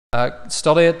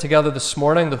study it together this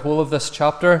morning, the whole of this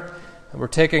chapter. And we're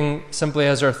taking simply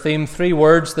as our theme three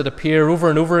words that appear over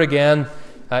and over again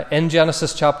in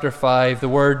Genesis chapter 5, the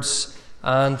words,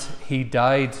 "And he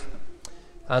died."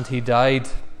 And he died.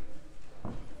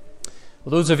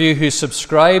 Well, those of you who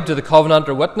subscribe to the Covenant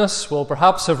or Witness will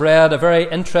perhaps have read a very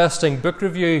interesting book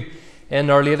review in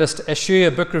our latest issue,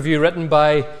 a book review written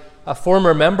by a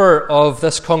former member of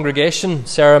this congregation,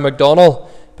 Sarah McDonnell,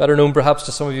 better known perhaps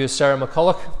to some of you as Sarah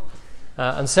McCulloch.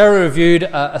 And Sarah reviewed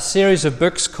a series of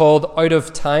books called Out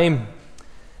of Time.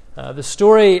 The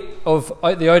story of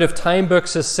the Out of Time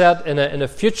books is set in a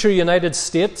future United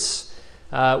States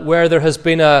where there has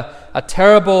been a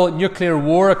terrible nuclear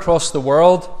war across the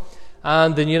world,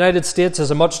 and the United States is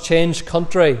a much changed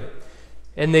country.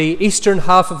 In the eastern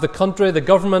half of the country, the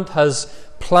government has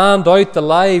planned out the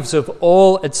lives of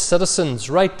all its citizens,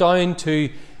 right down to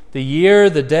the year,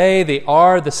 the day, the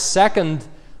hour, the second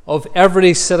of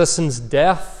every citizen's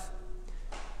death.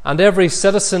 And every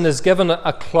citizen is given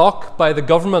a clock by the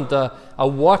government, a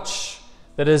watch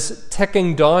that is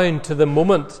ticking down to the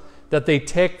moment that they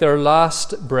take their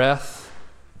last breath.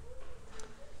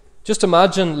 Just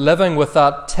imagine living with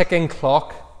that ticking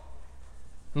clock.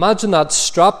 Imagine that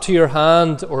strapped to your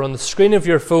hand or on the screen of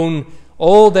your phone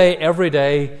all day, every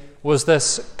day, was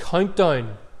this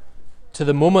countdown to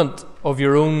the moment of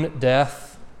your own death.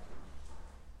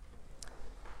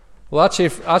 Well,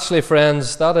 actually,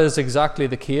 friends, that is exactly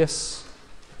the case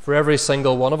for every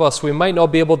single one of us. We might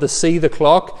not be able to see the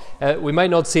clock, we might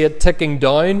not see it ticking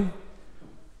down,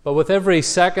 but with every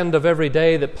second of every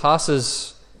day that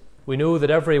passes, we know that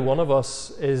every one of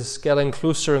us is getting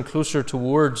closer and closer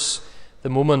towards the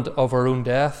moment of our own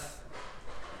death.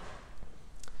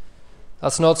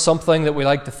 That's not something that we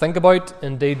like to think about.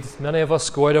 Indeed, many of us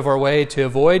go out of our way to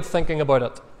avoid thinking about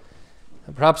it.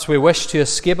 And perhaps we wish to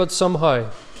escape it somehow.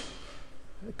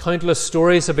 Countless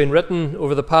stories have been written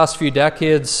over the past few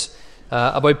decades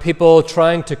about people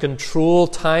trying to control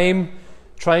time,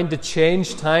 trying to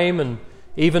change time, and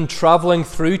even travelling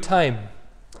through time.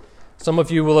 Some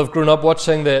of you will have grown up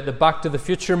watching the Back to the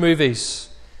Future movies.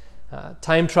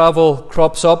 Time travel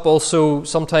crops up also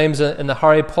sometimes in the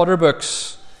Harry Potter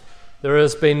books. There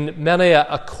has been many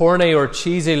a corny or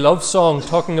cheesy love song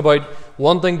talking about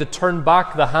wanting to turn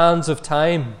back the hands of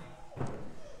time.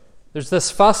 There's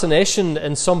this fascination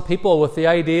in some people with the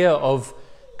idea of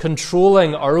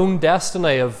controlling our own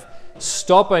destiny, of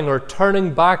stopping or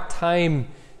turning back time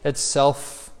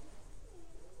itself.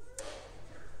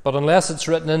 But unless it's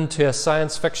written into a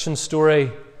science fiction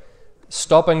story,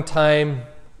 stopping time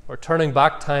or turning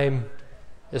back time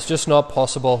is just not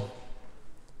possible.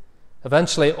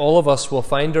 Eventually, all of us will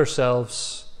find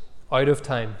ourselves out of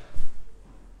time.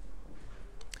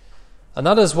 And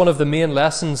that is one of the main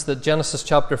lessons that Genesis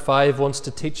chapter 5 wants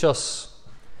to teach us.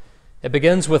 It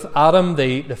begins with Adam,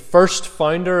 the first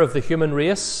founder of the human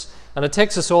race, and it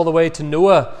takes us all the way to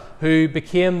Noah, who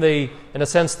became in a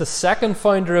sense, the second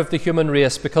founder of the human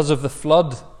race because of the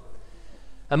flood.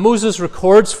 And Moses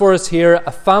records for us here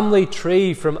a family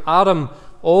tree from Adam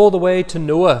all the way to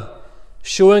Noah,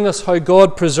 showing us how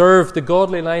God preserved the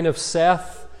godly line of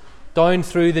Seth down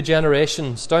through the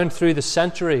generations, down through the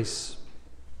centuries.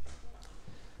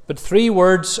 But three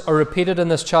words are repeated in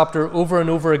this chapter over and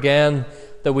over again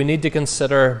that we need to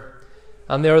consider.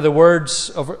 And they are the words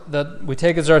that we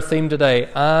take as our theme today.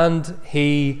 And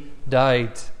he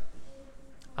died.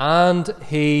 And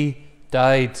he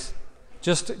died.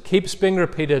 Just keeps being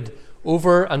repeated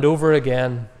over and over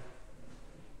again.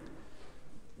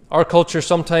 Our culture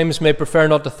sometimes may prefer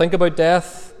not to think about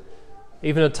death.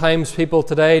 Even at times people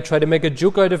today try to make a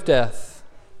joke out of death.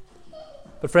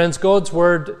 But friends, God's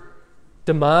word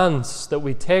demands that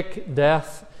we take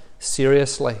death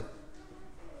seriously.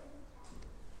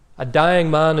 A dying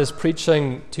man is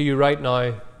preaching to you right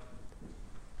now,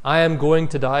 I am going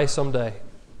to die someday.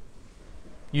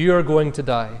 You are going to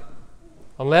die.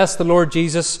 Unless the Lord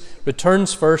Jesus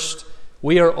returns first,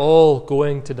 we are all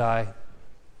going to die.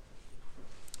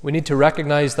 We need to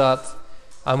recognize that,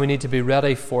 and we need to be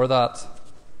ready for that.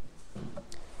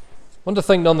 I want to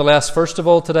think nonetheless, first of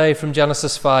all today from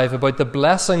Genesis 5, about the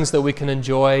blessings that we can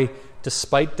enjoy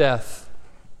despite death.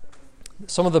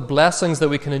 Some of the blessings that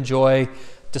we can enjoy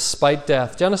despite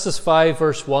death. Genesis 5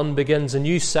 verse 1 begins a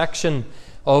new section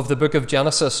of the book of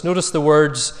Genesis. Notice the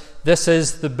words, "This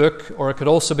is the book," or it could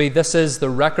also be, "This is the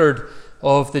record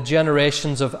of the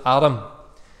generations of Adam."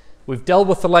 We've dealt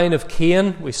with the line of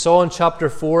Cain. We saw in chapter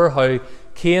 4 how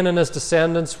Cain and his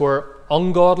descendants were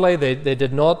ungodly. They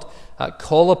did not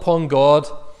call upon God.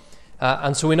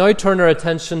 And so we now turn our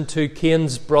attention to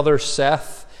Cain's brother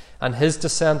Seth and his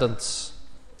descendants.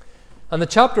 And the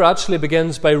chapter actually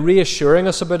begins by reassuring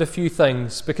us about a few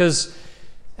things, because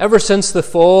ever since the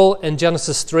fall in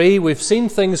Genesis 3, we've seen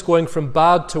things going from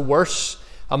bad to worse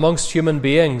amongst human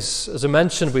beings. As I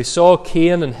mentioned, we saw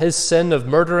Cain and his sin of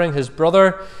murdering his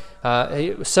brother.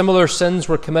 Similar sins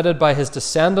were committed by his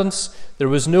descendants. There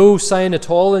was no sign at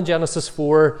all in Genesis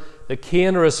 4 that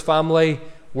Cain or his family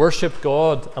worshipped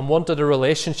God and wanted a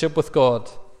relationship with God.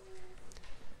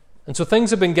 And so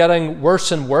things have been getting worse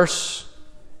and worse,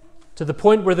 to the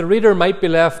point where the reader might be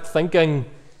left thinking,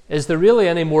 is there really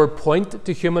any more point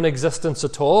to human existence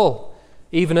at all,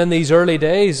 even in these early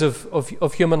days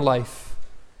of human life?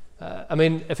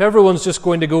 If everyone's just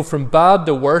going to go from bad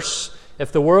to worse,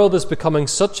 if the world is becoming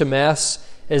such a mess,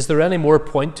 is there any more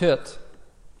point to it?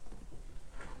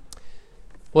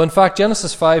 Well, in fact,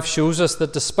 Genesis 5 shows us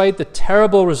that despite the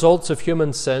terrible results of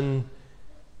human sin,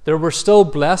 there were still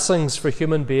blessings for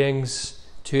human beings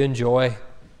to enjoy.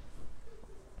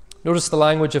 Notice the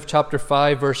language of chapter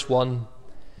 5, verse 1.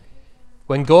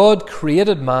 When God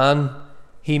created man,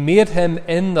 he made him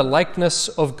in the likeness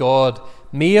of God.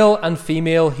 Male and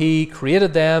female he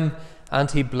created them,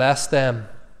 and he blessed them.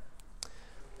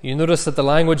 You notice that the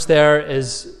language there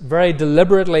is very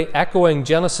deliberately echoing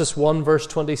Genesis 1, verse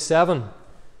 27,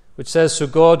 which says, So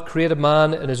God created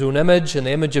man in his own image, in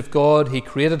the image of God he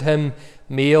created him,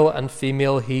 male and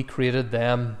female he created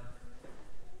them.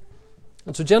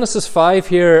 And so Genesis 5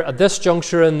 here, at this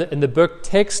juncture in the book,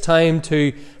 takes time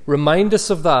to remind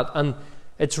us of that. And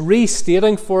it's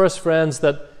restating for us, friends,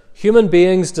 that human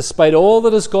beings, despite all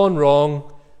that has gone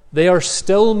wrong, they are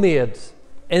still made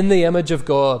in the image of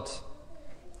God,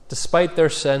 despite their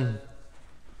sin.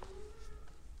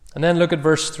 And then look at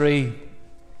verse 3.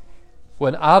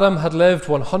 When Adam had lived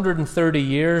 130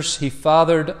 years, he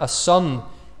fathered a son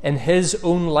in his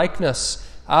own likeness,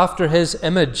 after his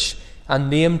image, and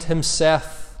named him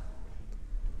Seth.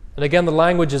 And again, the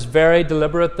language is very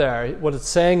deliberate there. What it's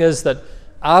saying is that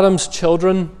Adam's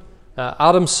children,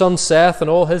 Adam's son Seth and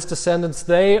all his descendants,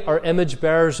 they are image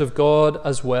bearers of God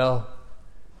as well.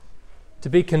 To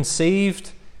be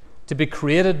conceived, to be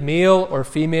created male or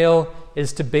female,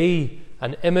 is to be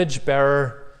an image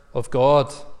bearer of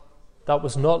God. That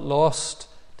was not lost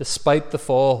despite the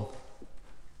fall.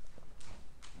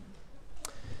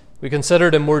 We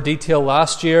considered in more detail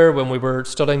last year when we were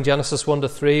studying Genesis 1 to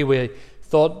 3, we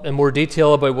thought in more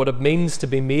detail about what it means to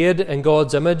be made in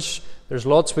God's image. There's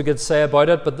lots we could say about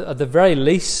it, but at the very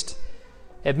least,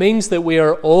 it means that we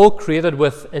are all created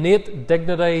with innate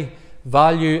dignity,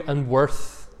 value, and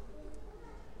worth.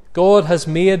 God has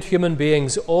made human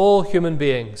beings, all human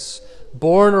beings,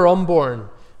 born or unborn,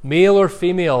 male or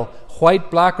female, white,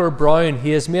 black, or brown.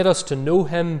 He has made us to know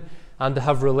Him and to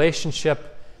have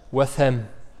relationship with Him.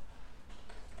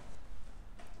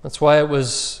 That's why it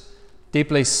was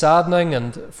deeply saddening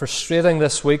and frustrating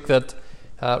this week that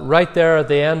right there at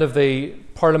the end of the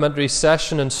parliamentary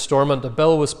session in Stormont, a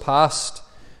bill was passed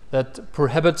that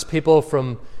prohibits people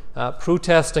from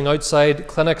protesting outside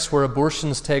clinics where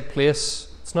abortions take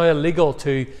place. It's now illegal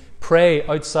to pray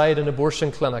outside an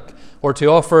abortion clinic or to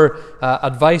offer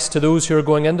advice to those who are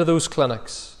going into those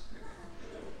clinics.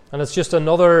 And it's just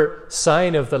another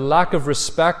sign of the lack of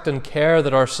respect and care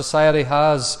that our society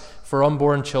has for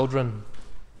unborn children.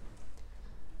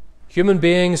 Human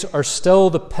beings are still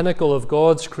the pinnacle of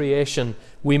God's creation.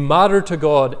 We matter to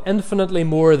God infinitely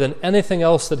more than anything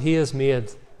else that He has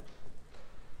made.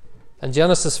 And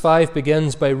Genesis 5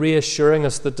 begins by reassuring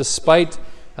us that despite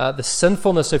the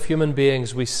sinfulness of human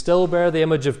beings, we still bear the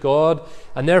image of God,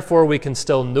 and therefore we can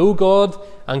still know God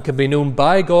and can be known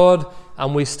by God,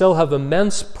 and we still have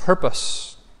immense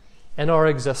purpose in our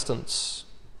existence.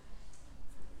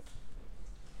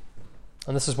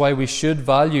 And this is why we should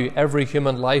value every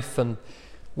human life and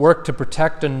work to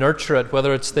protect and nurture it,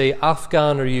 whether it's the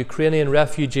Afghan or Ukrainian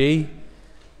refugee,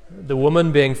 the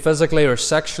woman being physically or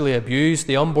sexually abused,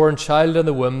 the unborn child in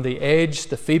the womb, the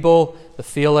aged, the feeble, the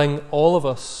failing. All of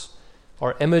us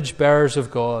are image bearers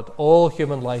of God. All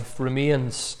human life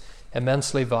remains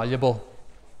immensely valuable.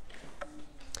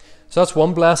 So that's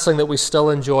one blessing that we still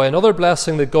enjoy. Another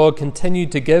blessing that God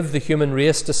continued to give the human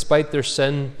race despite their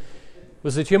sin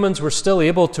was that humans were still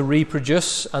able to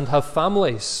reproduce and have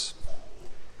families.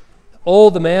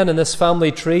 All the men in this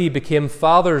family tree became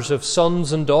fathers of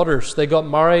sons and daughters. They got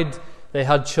married, they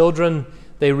had children,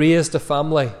 they raised a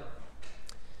family.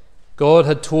 God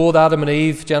had told Adam and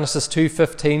Eve, Genesis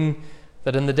 2:15,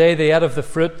 that in the day they ate of the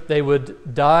fruit, they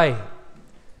would die.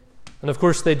 And of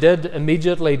course they did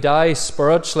immediately die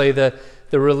spiritually. The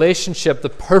relationship, the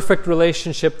perfect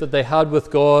relationship that they had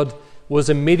with God was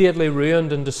immediately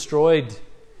ruined and destroyed.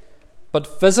 But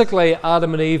physically,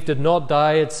 Adam and Eve did not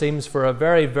die, it seems, for a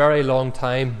very, very long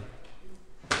time.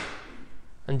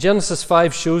 And Genesis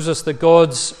 5 shows us that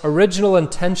God's original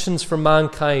intentions for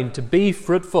mankind to be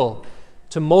fruitful,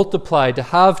 to multiply, to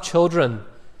have children,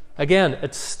 again,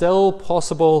 it's still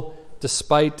possible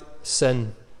despite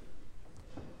sin.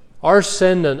 Our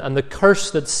sin and the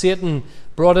curse that Satan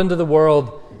brought into the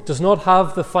world does not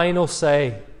have the final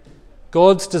say.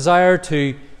 God's desire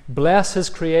to bless his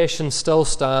creation still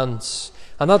stands.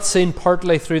 And that's seen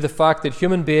partly through the fact that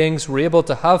human beings were able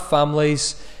to have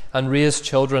families and raise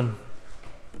children.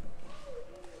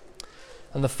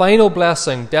 And the final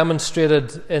blessing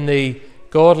demonstrated in the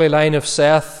godly line of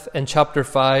Seth in chapter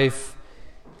 5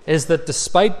 is that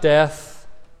despite death,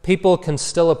 people can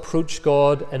still approach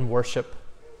God in worship.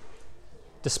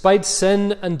 Despite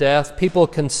sin and death, people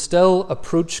can still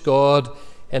approach God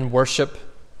in worship.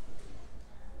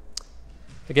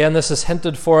 Again, this is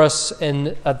hinted for us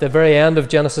at the very end of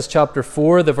Genesis chapter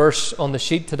 4, the verse on the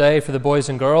sheet today for the boys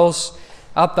and girls.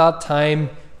 At that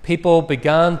time, people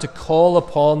began to call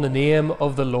upon the name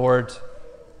of the Lord.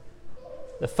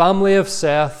 The family of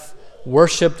Seth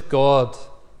worshipped God.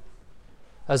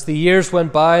 As the years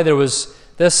went by, there was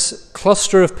this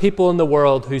cluster of people in the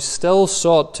world who still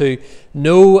sought to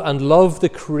know and love the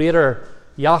Creator,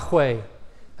 Yahweh.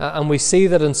 And we see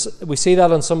that in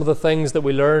some of the things that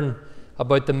we learn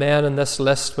about the men in this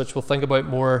list, which we'll think about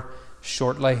more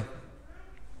shortly.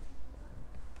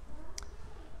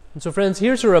 And so, friends,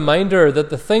 here's a reminder that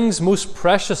the things most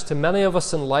precious to many of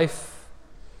us in life,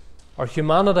 our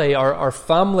humanity, our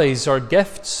families, our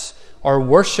gifts, our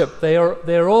worship, they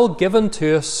are all given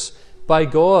to us by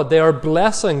God. They are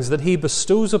blessings that He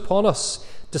bestows upon us,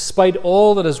 despite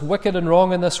all that is wicked and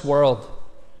wrong in this world.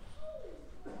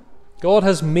 God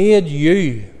has made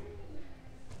you.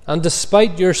 And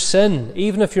despite your sin,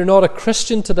 even if you're not a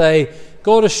Christian today,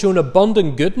 God has shown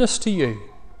abundant goodness to you.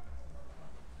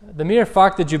 The mere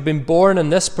fact that you've been born in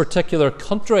this particular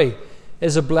country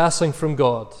is a blessing from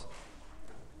God.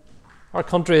 Our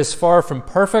country is far from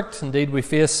perfect. Indeed, we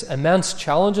face immense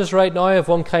challenges right now of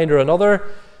one kind or another.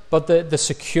 But the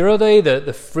security,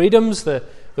 the freedoms, the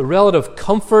relative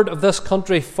comfort of this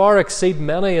country far exceed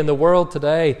many in the world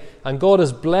today. And God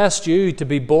has blessed you to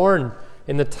be born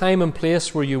in the time and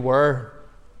place where you were.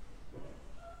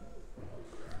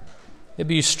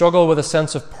 Maybe you struggle with a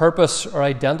sense of purpose or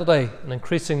identity. An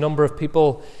increasing number of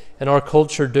people in our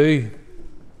culture do.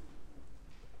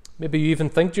 Maybe you even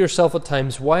think to yourself at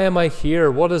times, why am I here?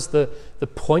 What is the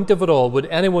point of it all? Would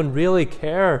anyone really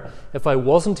care if I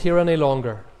wasn't here any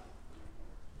longer?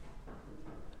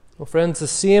 Well, friends, the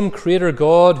same Creator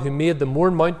God who made the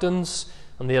Mourne Mountains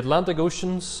and the Atlantic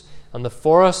Oceans and the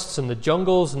forests and the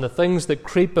jungles and the things that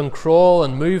creep and crawl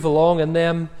and move along in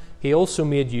them, He also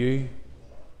made you.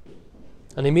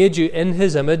 And He made you in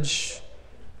His image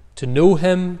to know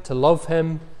Him, to love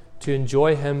Him, to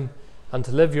enjoy Him, and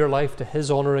to live your life to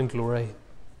His honour and glory.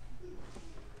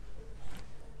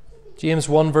 James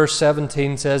 1 verse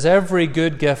 17 says, "Every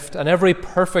good gift and every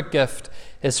perfect gift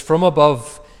is from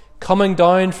above, coming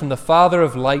down from the Father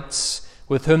of lights,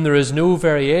 with whom there is no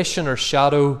variation or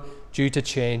shadow due to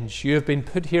change." You have been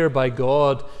put here by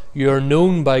God. You are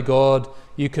known by God.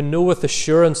 You can know with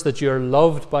assurance that you are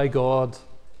loved by God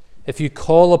if you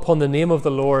call upon the name of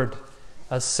the Lord,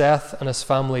 as Seth and his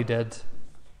family did.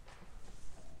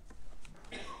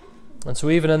 And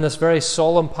so even in this very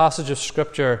solemn passage of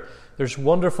Scripture, there's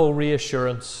wonderful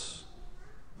reassurance.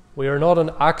 We are not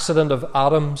an accident of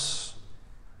atoms.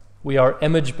 We are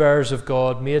image bearers of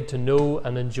God, made to know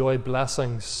and enjoy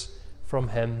blessings from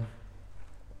Him.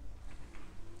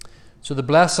 So the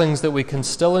blessings that we can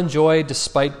still enjoy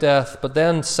despite death. But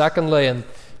then secondly, and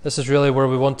this is really where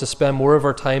we want to spend more of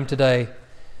our time today,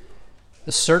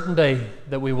 the certainty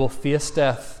that we will face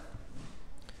death.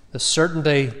 The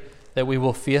certainty that we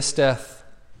will face death.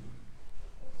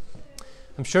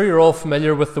 I'm sure you're all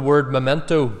familiar with the word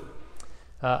memento.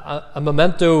 A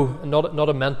memento, not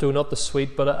a mento, not the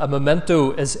sweet, but a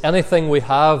memento is anything we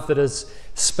have that is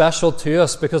special to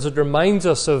us because it reminds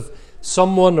us of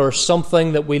someone or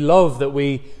something that we love,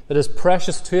 that is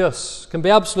precious to us. It can be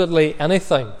absolutely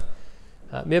anything.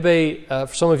 Maybe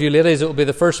for some of you ladies, it will be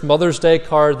the first Mother's Day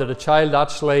card that a child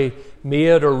actually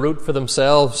made or wrote for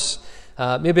themselves.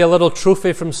 Maybe a little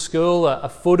trophy from school, a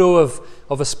photo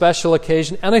of a special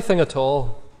occasion, anything at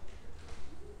all.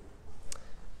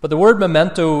 But the word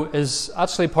memento is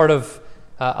actually part of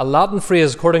a Latin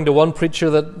phrase, according to one preacher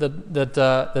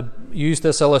that used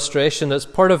this illustration. It's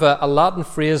part of a Latin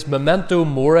phrase, memento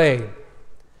mori.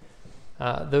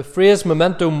 The phrase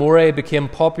memento mori became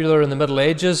popular in the Middle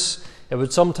Ages. It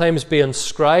would sometimes be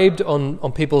inscribed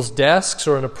on people's desks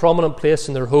or in a prominent place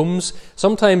in their homes.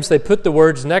 Sometimes they put the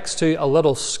words next to a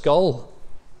little skull.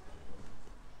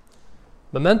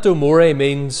 Memento mori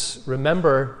means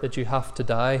remember that you have to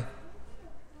die.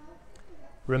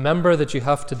 Remember that you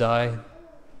have to die.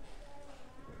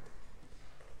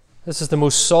 This is the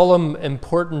most solemn,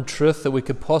 important truth that we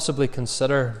could possibly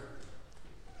consider.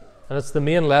 And it's the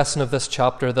main lesson of this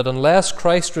chapter, that unless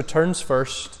Christ returns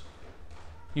first,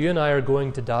 you and I are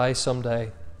going to die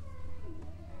someday.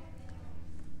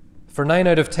 For 9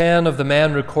 out of 10 of the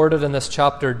men recorded in this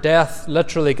chapter, death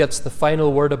literally gets the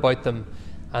final word about them.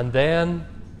 And then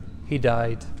he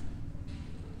died.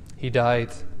 He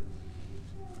died.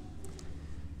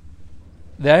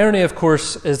 The irony, of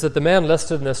course, is that the men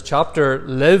listed in this chapter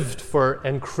lived for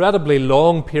incredibly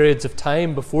long periods of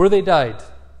time before they died.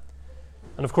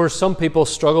 And of course, some people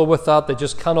struggle with that. They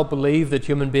just cannot believe that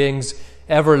human beings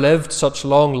ever lived such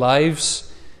long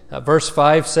lives. Verse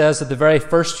 5 says that the very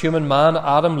first human man,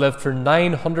 Adam, lived for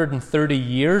 930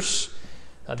 years.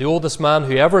 The oldest man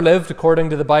who ever lived, according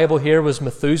to the Bible here, was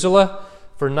Methuselah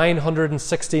for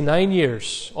 969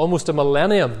 years, almost a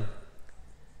millennium.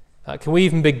 Can we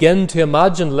even begin to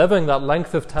imagine living that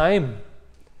length of time?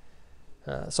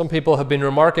 Some people have been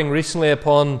remarking recently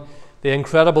upon the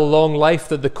incredible long life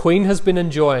that the Queen has been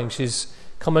enjoying. She's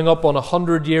coming up on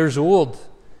 100 years old.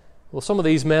 Well, some of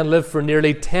these men lived for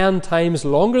nearly 10 times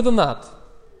longer than that.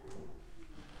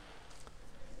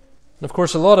 And of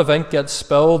course, a lot of ink gets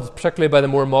spilled, particularly by the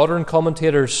more modern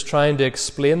commentators trying to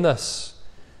explain this.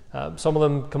 Some of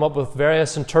them come up with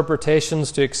various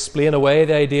interpretations to explain away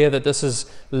the idea that this is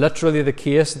literally the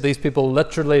case, that these people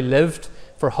literally lived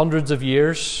for hundreds of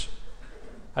years.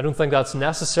 I don't think that's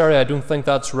necessary, I don't think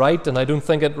that's right, and I don't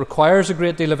think it requires a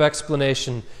great deal of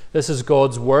explanation. This is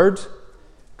God's Word.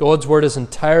 God's Word is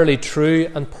entirely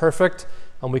true and perfect,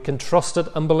 and we can trust it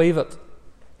and believe it.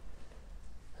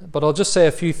 But I'll just say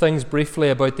a few things briefly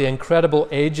about the incredible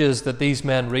ages that these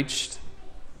men reached.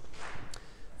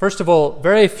 First of all,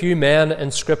 very few men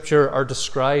in Scripture are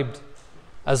described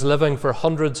as living for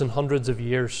hundreds and hundreds of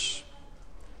years.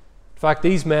 In fact,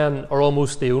 these men are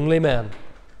almost the only men.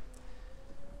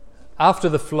 After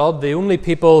the flood, the only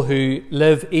people who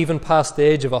live even past the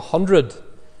age of 100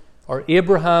 are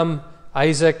Abraham,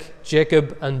 Isaac,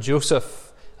 Jacob, and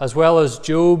Joseph, as well as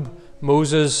Job,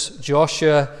 Moses,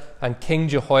 Joshua, and King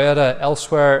Jehoiada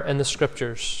elsewhere in the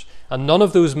Scriptures. And none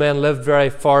of those men lived very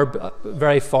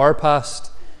far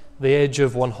past the age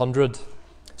of 100.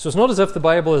 So it's not as if the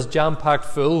Bible is jam-packed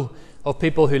full of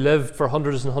people who lived for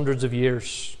hundreds and hundreds of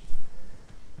years.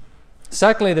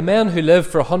 Secondly, the men who lived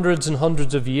for hundreds and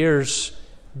hundreds of years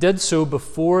did so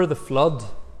before the flood.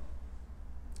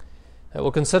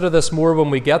 We'll consider this more when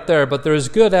we get there, but there is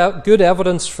good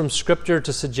evidence from Scripture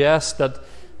to suggest that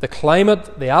the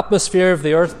climate, the atmosphere of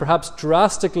the earth perhaps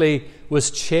drastically was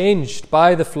changed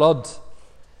by the flood,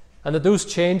 and that those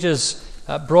changes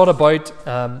brought about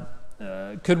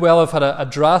could well have had a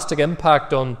drastic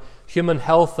impact on human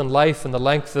health and life and the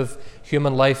length of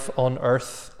human life on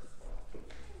earth.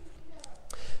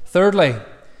 Thirdly,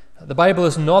 the Bible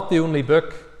is not the only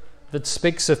book that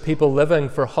speaks of people living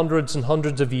for hundreds and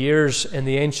hundreds of years in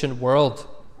the ancient world.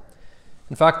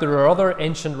 In fact, there are other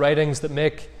ancient writings that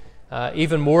make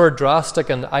even more drastic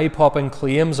and eye-popping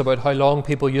claims about how long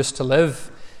people used to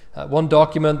live. One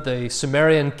document, the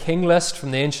Sumerian king list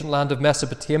from the ancient land of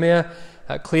Mesopotamia,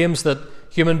 claims that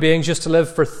human beings used to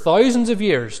live for thousands of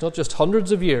years, not just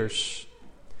hundreds of years.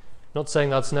 Not saying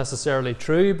that's necessarily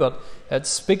true, but it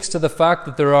speaks to the fact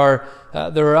that there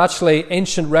are actually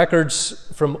ancient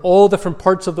records from all different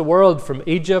parts of the world, from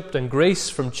Egypt and Greece,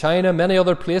 from China, many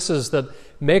other places that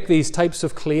make these types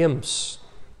of claims.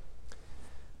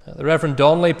 The Reverend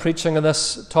Donnelly, preaching on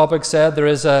this topic, said there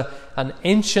is an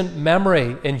ancient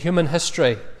memory in human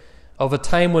history of a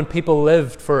time when people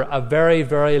lived for a very,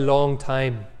 very long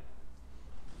time.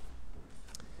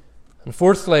 And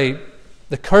fourthly,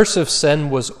 the curse of sin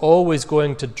was always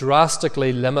going to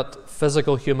drastically limit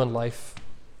physical human life.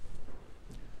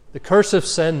 The curse of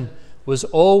sin was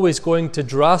always going to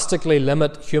drastically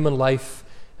limit human life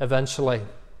eventually.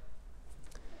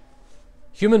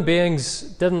 Human beings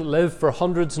didn't live for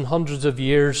hundreds and hundreds of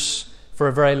years for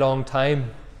a very long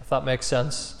time, if that makes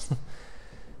sense.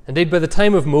 Indeed, by the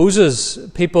time of Moses,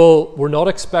 people were not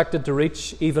expected to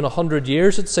reach even 100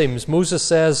 years, it seems. Moses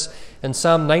says in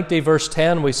Psalm 90, verse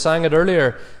 10, we sang it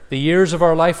earlier, the years of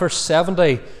our life are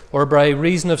 70, or by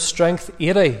reason of strength,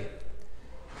 80.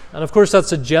 And of course,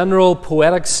 that's a general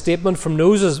poetic statement from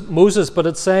Moses, but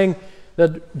it's saying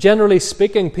that generally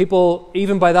speaking, people,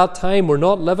 even by that time, were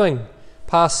not living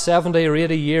past 70 or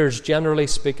 80 years, generally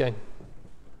speaking.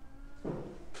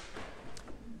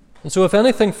 And so if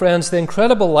anything, friends, the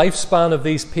incredible lifespan of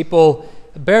these people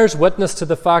bears witness to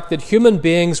the fact that human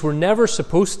beings were never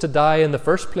supposed to die in the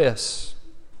first place.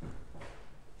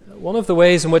 One of the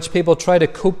ways in which people try to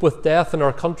cope with death in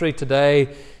our country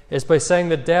today is by saying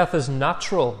that death is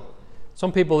natural.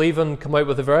 Some people even come out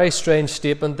with a very strange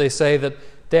statement. They say that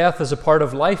death is a part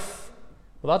of life.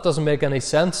 Well, that doesn't make any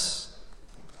sense.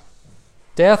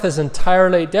 Death is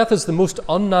the most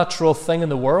unnatural thing in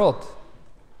the world.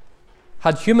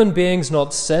 Had human beings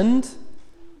not sinned,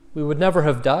 we would never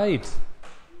have died.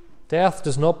 Death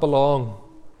does not belong.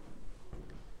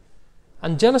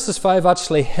 And Genesis 5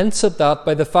 actually hints at that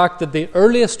by the fact that the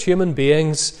earliest human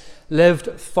beings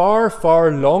lived far, far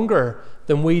longer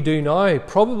than we do now,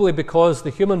 probably because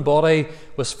the human body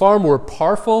was far more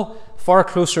powerful, far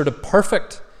closer to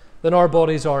perfect than our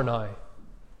bodies are now.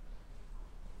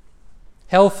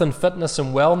 Health and fitness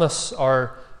and wellness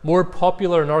are more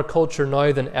popular in our culture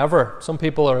now than ever. Some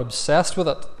people are obsessed with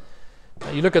it.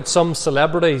 You look at some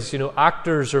celebrities,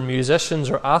 actors or musicians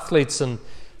or athletes, and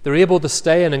they're able to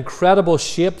stay in incredible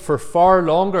shape for far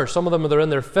longer. Some of them are in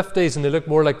their 50s and they look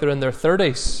more like they're in their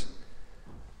 30s.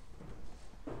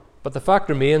 But the fact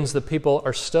remains that people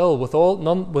are still, with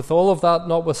all of that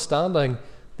notwithstanding,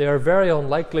 they are very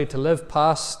unlikely to live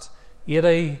past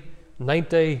 80,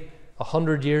 90,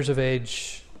 100 years of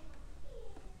age.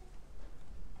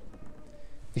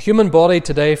 The human body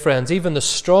today, friends, even the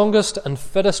strongest and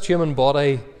fittest human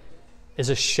body, is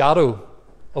a shadow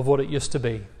of what it used to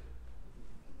be.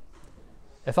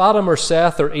 If Adam or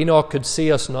Seth or Enoch could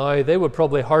see us now, they would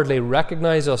probably hardly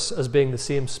recognize us as being the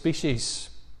same species.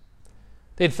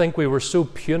 They'd think we were so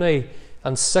puny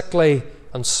and sickly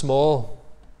and small.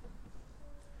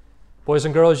 Boys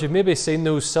and girls, you've maybe seen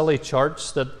those silly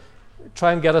charts that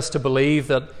try and get us to believe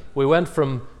that we went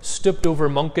from stooped over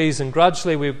monkeys and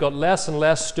gradually we've got less and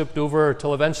less stooped over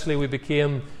until eventually we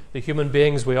became the human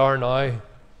beings we are now.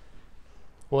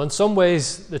 Well, in some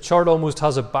ways, the chart almost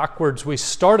has it backwards. We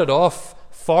started off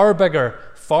far bigger,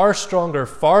 far stronger,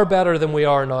 far better than we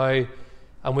are now,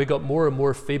 and we got more and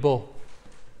more feeble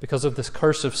because of this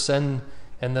curse of sin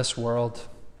in this world.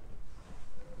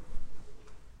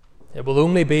 It will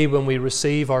only be when we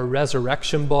receive our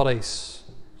resurrection bodies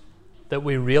that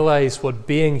we realize what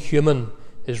being human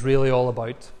is really all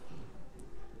about.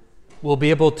 We'll be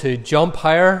able to jump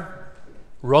higher,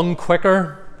 run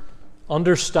quicker,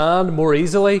 understand more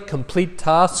easily, complete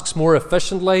tasks more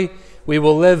efficiently. We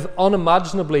will live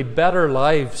unimaginably better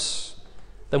lives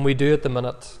than we do at the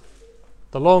minute.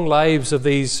 The long lives of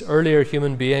these earlier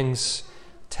human beings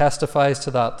testifies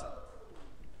to that.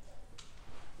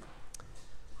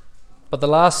 But the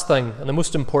last thing, and the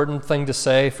most important thing to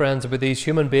say, friends, about these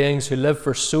human beings who live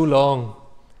for so long,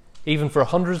 even for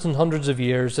hundreds and hundreds of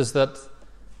years, is that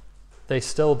they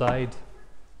still died.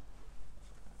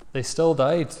 They still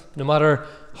died, no matter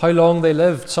how long they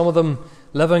lived, some of them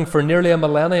living for nearly a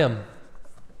millennium.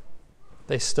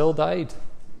 They still died.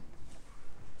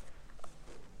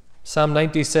 Psalm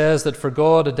 90 says that for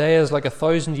God a day is like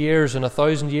 1,000 years and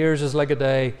 1,000 years is like a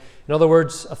day. In other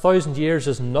words, 1,000 years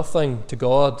is nothing to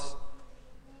God.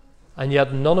 And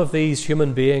yet none of these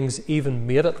human beings even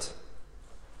made it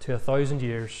to 1,000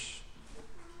 years.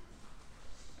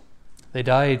 They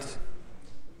died.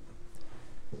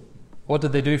 What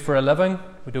did they do for a living?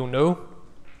 We don't know.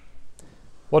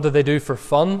 What did they do for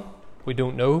fun? We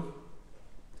don't know.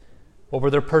 What were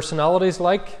their personalities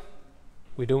like?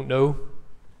 We don't know.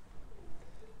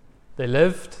 They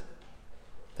lived,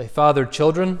 they fathered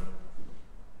children,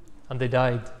 and they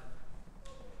died.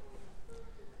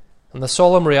 And the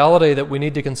solemn reality that we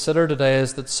need to consider today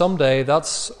is that someday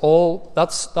that's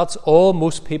all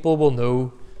most people will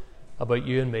know about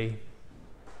you and me.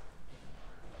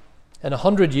 In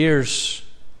 100 years,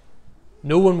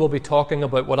 no one will be talking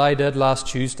about what I did last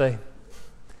Tuesday,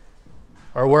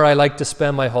 or where I like to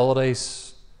spend my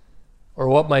holidays, or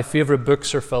what my favourite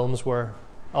books or films were.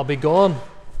 I'll be gone.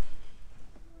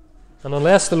 And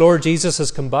unless the Lord Jesus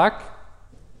has come back,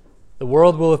 the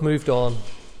world will have moved on.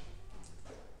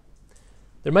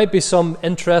 There might be some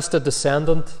interested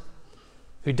descendant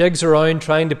who digs around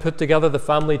trying to put together the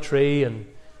family tree and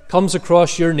comes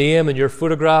across your name and your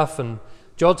photograph and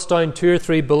jots down 2 or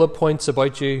 3 bullet points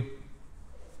about you,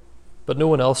 but no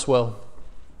one else will.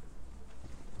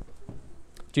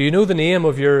 Do you know the name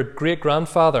of your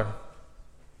great-grandfather?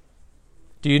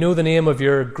 Do you know the name of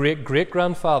your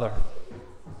great-great-grandfather?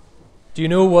 Do you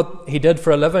know what he did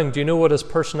for a living? Do you know what his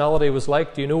personality was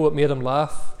like? Do you know what made him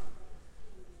laugh?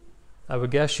 I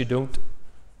would guess you don't.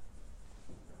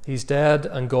 He's dead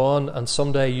and gone, and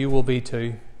someday you will be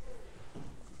too.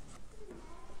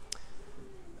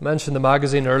 I mentioned the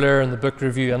magazine earlier and the book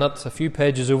review in it. A few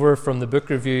pages over from the book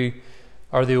review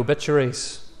are the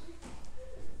obituaries.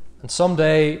 And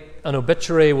someday an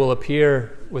obituary will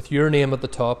appear with your name at the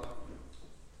top.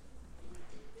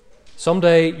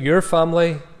 Someday your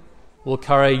family will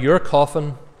carry your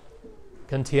coffin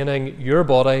containing your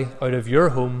body out of your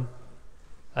home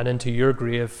and into your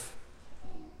grave.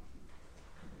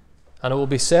 And it will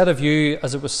be said of you,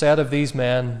 as it was said of these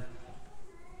men,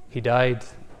 he died.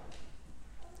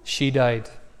 She died.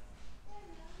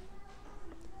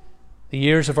 The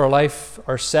years of our life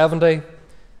are 70,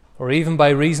 or even by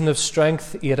reason of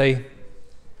strength 80.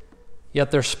 Yet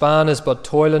their span is but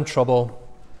toil and trouble.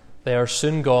 They are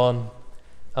soon gone,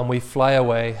 and we fly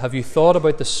away. Have you thought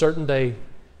about the certainty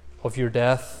of your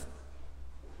death?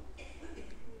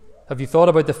 Have you thought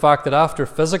about the fact that after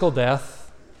physical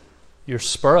death, your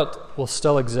spirit will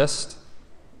still exist?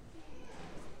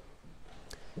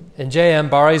 In J.M.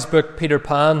 Barrie's book, Peter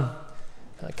Pan,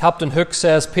 Captain Hook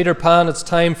says, "Peter Pan, it's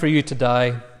time for you to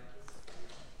die."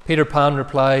 Peter Pan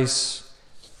replies,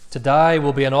 "To die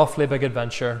will be an awfully big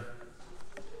adventure."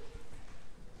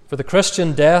 For the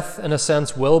Christian, death, in a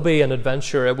sense, will be an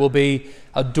adventure. It will be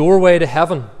a doorway to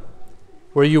heaven,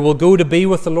 where you will go to be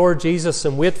with the Lord Jesus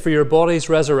and wait for your body's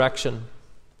resurrection.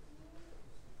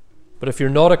 But if you're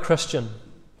not a Christian,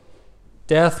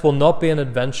 death will not be an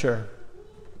adventure.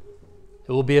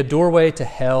 It will be a doorway to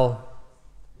hell,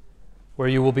 where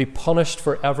you will be punished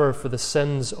forever for the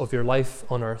sins of your life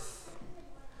on earth.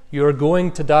 You are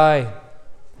going to die.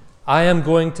 I am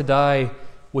going to die.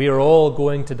 We are all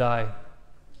going to die.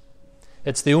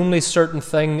 It's the only certain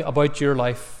thing about your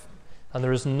life, and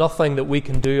there is nothing that we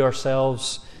can do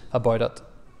ourselves about it.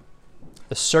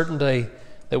 The certainty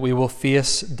that we will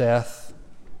face death.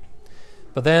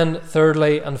 But then,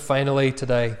 thirdly and finally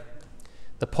today,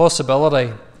 the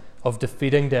possibility of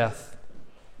defeating death.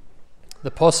 The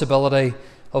possibility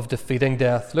of defeating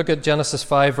death. Look at Genesis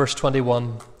 5, verse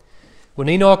 21. When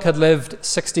Enoch had lived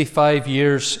 65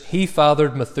 years, he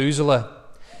fathered Methuselah.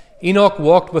 Enoch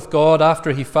walked with God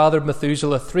after he fathered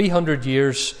Methuselah 300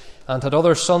 years and had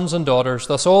other sons and daughters.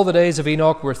 Thus all the days of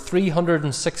Enoch were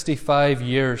 365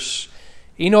 years.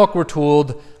 Enoch, we're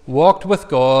told, walked with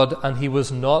God, and he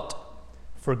was not,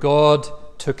 for God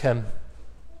took him.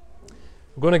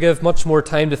 We're going to give much more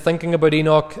time to thinking about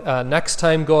Enoch next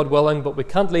time, God willing, but we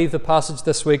can't leave the passage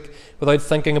this week without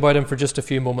thinking about him for just a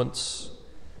few moments.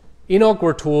 Enoch,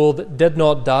 we're told, did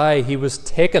not die. He was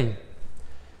taken.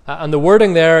 And the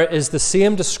wording there is the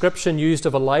same description used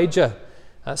of Elijah.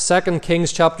 2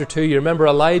 Kings chapter 2, you remember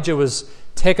Elijah was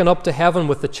taken up to heaven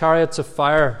with the chariots of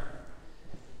fire.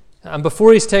 And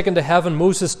before he's taken to heaven,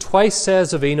 Moses twice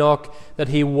says of Enoch that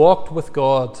he walked with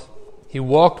God. He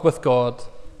walked with God.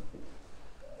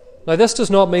 Now, this does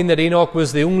not mean that Enoch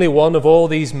was the only one of all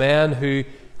these men who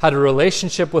had a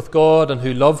relationship with God and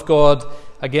who loved God.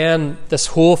 Again, this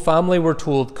whole family, we're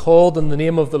told, called in the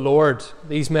name of the Lord,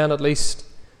 these men at least.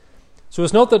 So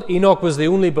it's not that Enoch was the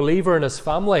only believer in his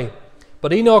family,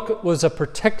 but Enoch was a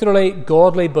particularly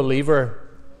godly believer.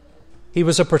 He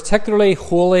was a particularly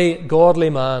holy,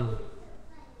 godly man.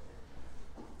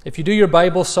 If you do your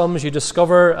Bible sums, you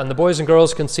discover, and the boys and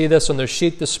girls can see this on their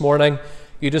sheet this morning,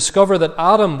 you discover that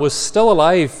Adam was still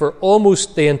alive for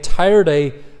almost the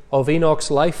entirety of Enoch's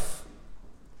life.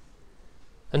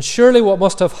 And surely what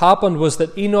must have happened was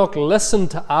that Enoch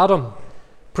listened to Adam,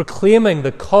 proclaiming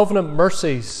the covenant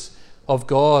mercies of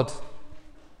God.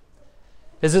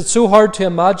 Is it so hard to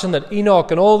imagine that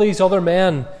Enoch and all these other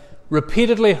men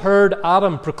repeatedly heard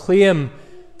Adam proclaim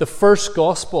the first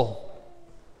gospel?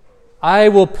 I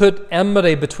will put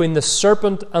enmity between the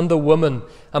serpent and the woman,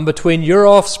 and between your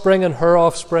offspring and her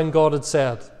offspring, God had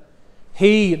said.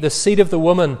 He, the seed of the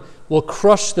woman, will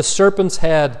crush the serpent's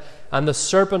head, and the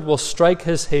serpent will strike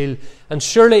his heel. And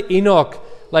surely Enoch,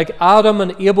 like Adam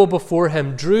and Abel before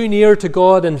him, drew near to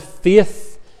God in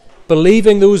faith,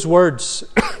 believing those words,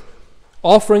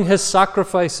 offering his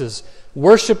sacrifices,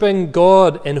 worshipping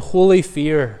God in holy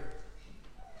fear.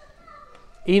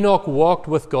 Enoch walked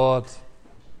with God,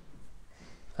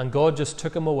 and God just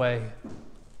took him away.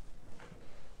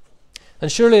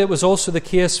 And surely it was also the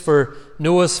case for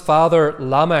Noah's father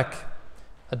Lamech,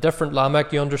 a different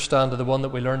Lamech, you understand, to the one that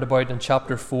we learned about in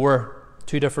chapter 4,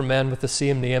 two different men with the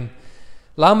same name.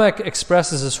 Lamech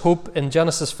expresses his hope in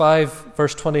Genesis 5,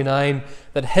 verse 29,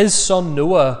 that his son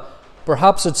Noah,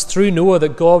 perhaps it's through Noah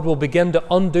that God will begin to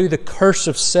undo the curse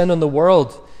of sin in the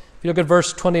world. If you look at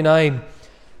verse 29,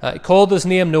 he called his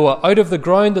name Noah. Out of the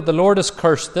ground that the Lord has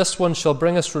cursed, this one shall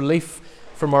bring us relief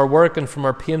from our work and from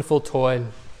our painful toil.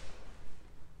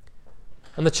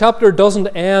 And the chapter doesn't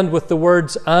end with the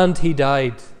words, and he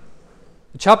died.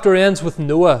 The chapter ends with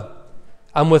Noah,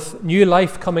 and with new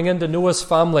life coming into Noah's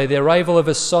family, the arrival of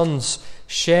his sons,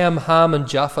 Shem, Ham, and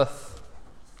Japheth.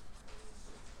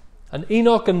 And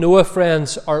Enoch and Noah,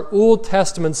 friends, are Old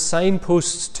Testament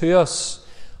signposts to us,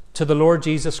 to the Lord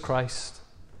Jesus Christ.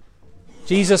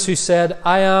 Jesus, who said,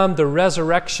 "I am the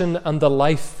resurrection and the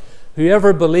life.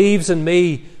 Whoever believes in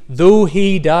me, though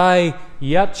he die,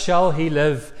 yet shall he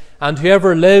live. And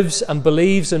whoever lives and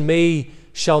believes in me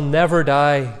shall never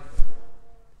die."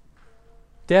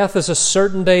 Death is a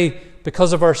certainty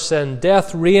because of our sin.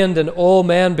 Death reigned in all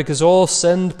men because all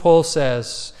sinned, Paul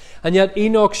says. And yet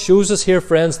Enoch shows us here,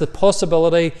 friends, the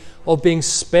possibility of being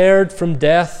spared from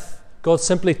death. God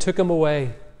simply took him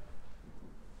away.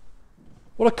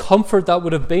 What a comfort that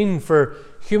would have been for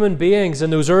human beings in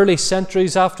those early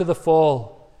centuries after the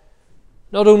fall.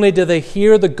 Not only do they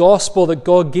hear the gospel that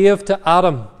God gave to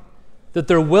Adam, that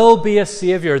there will be a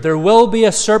Saviour, there will be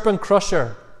a serpent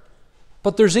crusher,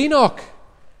 but there's Enoch,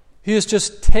 who is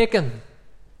just taken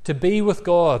to be with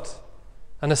God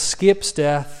and escapes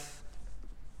death.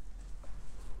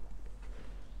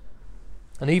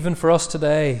 And even for us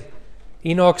today,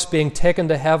 Enoch's being taken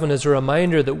to heaven is a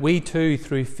reminder that we too,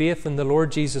 through faith in the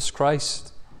Lord Jesus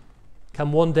Christ,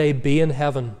 can one day be in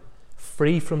heaven,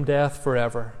 free from death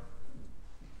forever.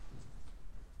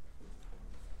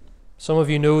 Some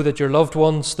of you know that your loved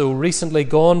ones, though recently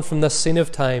gone from this scene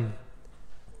of time,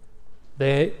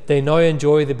 they now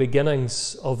enjoy the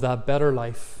beginnings of that better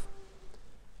life.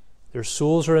 Their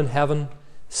souls are in heaven,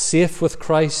 safe with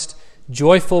Christ,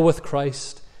 joyful with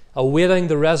Christ, awaiting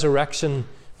the resurrection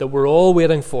that we're all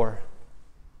waiting for,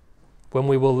 when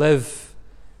we will live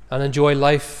and enjoy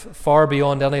life far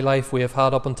beyond any life we have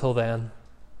had up until then.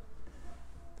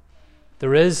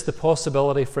 There is the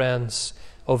possibility, friends,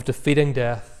 of defeating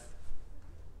death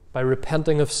by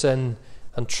repenting of sin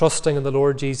and trusting in the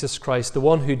Lord Jesus Christ, the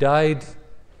one who died,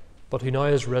 but who now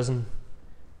is risen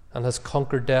and has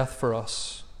conquered death for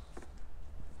us.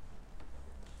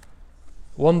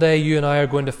 One day you and I are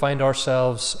going to find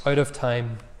ourselves out of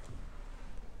time.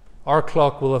 Our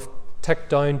clock will have ticked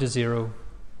down to zero.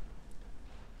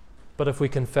 But if we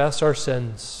confess our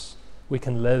sins, we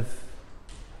can live.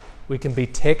 We can be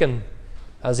taken,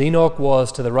 as Enoch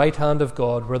was, to the right hand of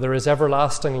God, where there is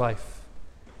everlasting life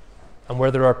and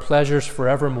where there are pleasures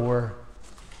forevermore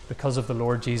because of the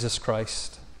Lord Jesus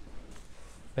Christ.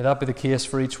 May that be the case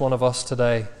for each one of us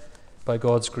today, by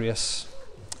God's grace.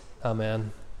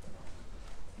 Amen.